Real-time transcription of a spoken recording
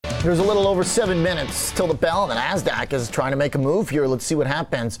There's a little over 7 minutes till the bell. The NASDAQ is trying to make a move here. Let's see what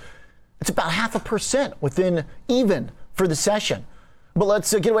happens. It's about 0.5% within even for the session. But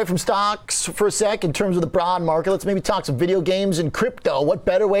let's get away from stocks for a sec in terms of the broad market. Let's maybe talk some video games and crypto. What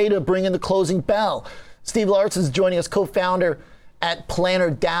better way to bring in the closing bell? Steve Larsen is joining us, co-founder at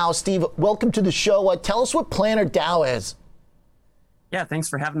Planner DAO. Steve, welcome to the show. Tell us what Planner DAO is. Yeah, thanks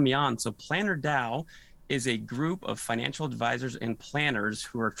for having me on. So Planner DAO is a group of financial advisors and planners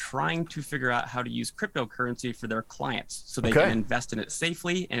who are trying to figure out how to use cryptocurrency for their clients so they can invest in it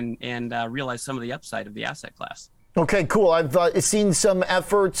safely and realize some of the upside of the asset class. Okay, cool. I've seen some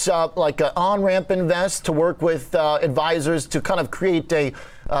efforts like On-Ramp Invest to work with advisors to kind of create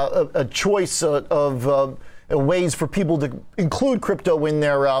a choice of ways for people to include crypto in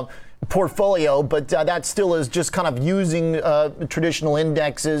their portfolio, but that still is just kind of using traditional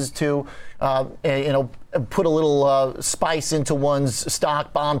indexes to, put a little spice into one's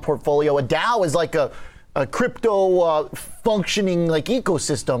stock bond portfolio. A DAO is like a crypto functioning like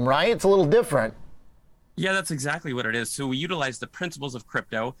ecosystem, right? It's a little different. Yeah, that's exactly what it is. So we utilize the principles of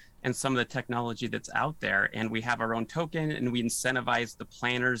crypto and some of the technology that's out there, and we have our own token, and we incentivize the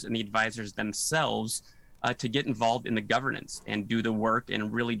planners and the advisors themselves to get involved in the governance and do the work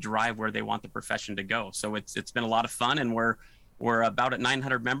and really drive where they want the profession to go. So it's been a lot of fun, and we're about at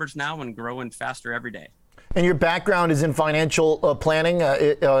 900 members now and growing faster every day. And your background is in financial planning,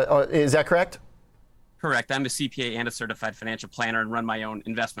 is that correct? Correct. I'm a CPA and a certified financial planner and run my own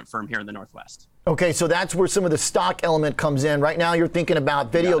investment firm here in the Northwest. Okay, so that's where some of the stock element comes in. Right now you're thinking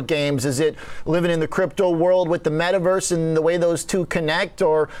about video games. Is it living in the crypto world with the metaverse and the way those two connect,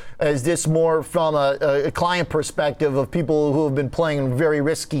 or is this more from a client perspective of people who have been playing very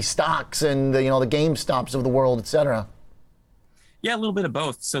risky stocks and the GameStops of the world, et cetera? Yeah, a little bit of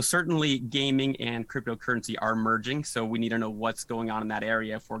both. So certainly gaming and cryptocurrency are merging. So we need to know what's going on in that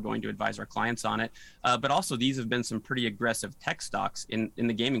area if we're going to advise our clients on it. But also these have been some pretty aggressive tech stocks in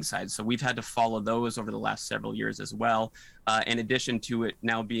the gaming side. So we've had to follow those over the last several years as well. In addition to it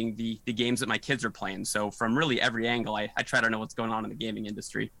now being the games that my kids are playing. So from really every angle, I try to know what's going on in the gaming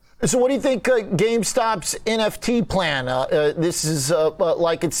industry. So what do you think GameStop's NFT plan? This is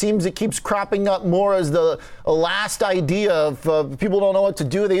like it seems it keeps cropping up more as the last idea of people don't know what to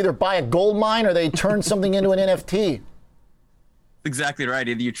do. They either buy a gold mine or they turn something into an NFT. Exactly right.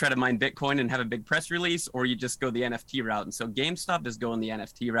 Either you try to mine Bitcoin and have a big press release, or you just go the NFT route. And so GameStop is going the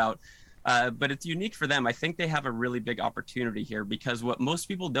NFT route. But it's unique for them. I think they have a really big opportunity here because what most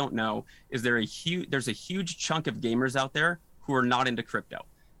people don't know is there's a huge chunk of gamers out there who are not into crypto.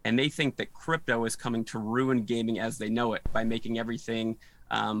 And they think that crypto is coming to ruin gaming as they know it by making everything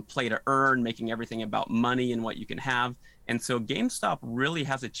play to earn, making everything about money and what you can have. And so GameStop really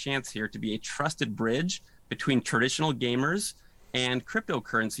has a chance here to be a trusted bridge between traditional gamers and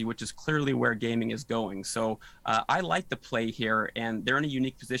cryptocurrency, which is clearly where gaming is going. So I like the play here, and they're in a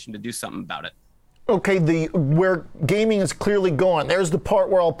unique position to do something about it. Okay, where gaming is clearly going, there's the part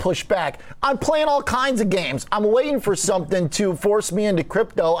where I'll push back. I'm playing all kinds of games. I'm waiting for something to force me into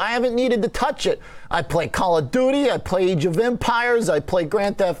crypto. I haven't needed to touch it. I play Call of Duty, I play Age of Empires, I play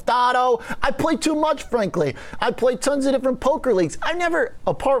Grand Theft Auto. I play too much, frankly. I play tons of different poker leagues. I never,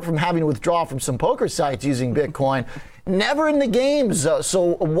 apart from having to withdraw from some poker sites using Bitcoin, never in the games.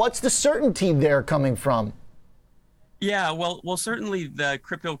 So what's the certainty there coming from? Yeah, well, certainly the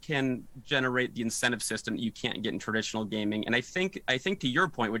crypto can generate the incentive system that you can't get in traditional gaming. And I think to your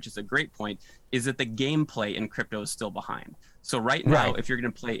point, which is a great point, is that the gameplay in crypto is still behind. So right now, if you're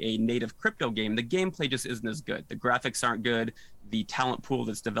going to play a native crypto game, the gameplay just isn't as good. The graphics aren't good. The talent pool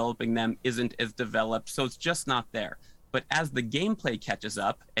that's developing them isn't as developed. So it's just not there. But as the gameplay catches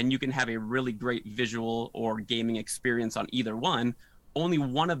up and you can have a really great visual or gaming experience on either one, only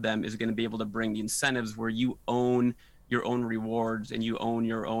one of them is going to be able to bring the incentives where you own your own rewards and you own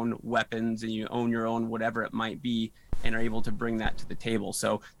your own weapons and you own your own whatever it might be and are able to bring that to the table.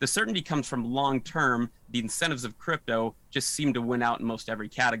 So the certainty comes from long term. The incentives of crypto just seem to win out in most every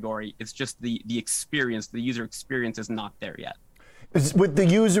category. It's just the experience, the user experience is not there yet. With the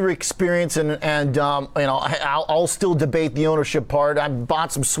user experience, and I'll still debate the ownership part. I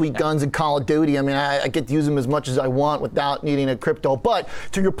bought some sweet guns in Call of Duty. I mean, I get to use them as much as I want without needing a crypto. But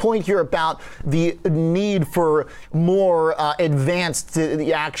to your point here about the need for more advanced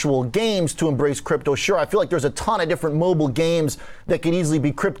the actual games to embrace crypto, sure, I feel like there's a ton of different mobile games that could easily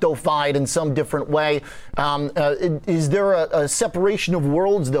be cryptofied in some different way. Is there a separation of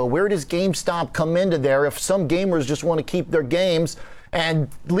worlds, though? Where does GameStop come into there if some gamers just want to keep their games and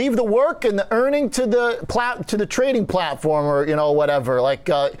leave the work and the earning to the trading platform, or whatever? Like,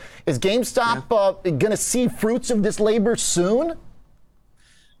 is GameStop going to see fruits of this labor soon?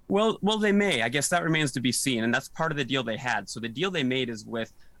 Well, they may. I guess that remains to be seen, and that's part of the deal they had. So the deal they made is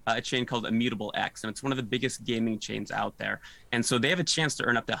with a chain called Immutable X, and it's one of the biggest gaming chains out there. And so they have a chance to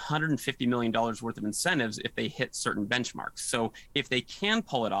earn up to $150 million worth of incentives if they hit certain benchmarks. So if they can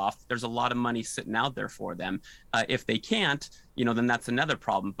pull it off, there's a lot of money sitting out there for them. If they can't, then that's another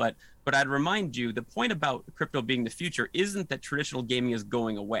problem. But I'd remind you, the point about crypto being the future isn't that traditional gaming is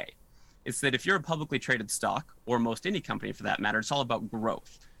going away. It's that if you're a publicly traded stock, or most any company for that matter, it's all about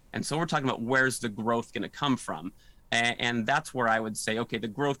growth. And so we're talking about where's the growth going to come from. And that's where I would say, okay, the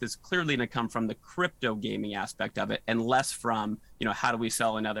growth is clearly going to come from the crypto gaming aspect of it, and less from, how do we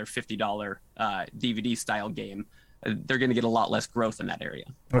sell another $50 DVD style game? They're going to get a lot less growth in that area.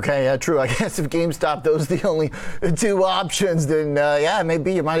 Okay, yeah, true. I guess if GameStop, those are the only two options, then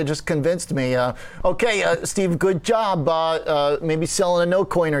maybe you might have just convinced me. Okay, Steve, good job. Maybe selling a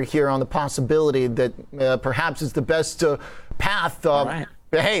no-coiner here on the possibility that perhaps is the best path. All right.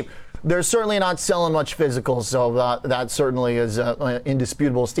 Hey, they're certainly not selling much physical, so that certainly is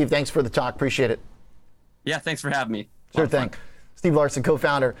indisputable. Steve, thanks for the talk. Appreciate it. Yeah, thanks for having me. Sure thing. Steve Larsen,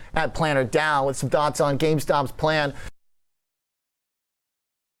 co-founder at Planner DAO, with some thoughts on GameStop's plan.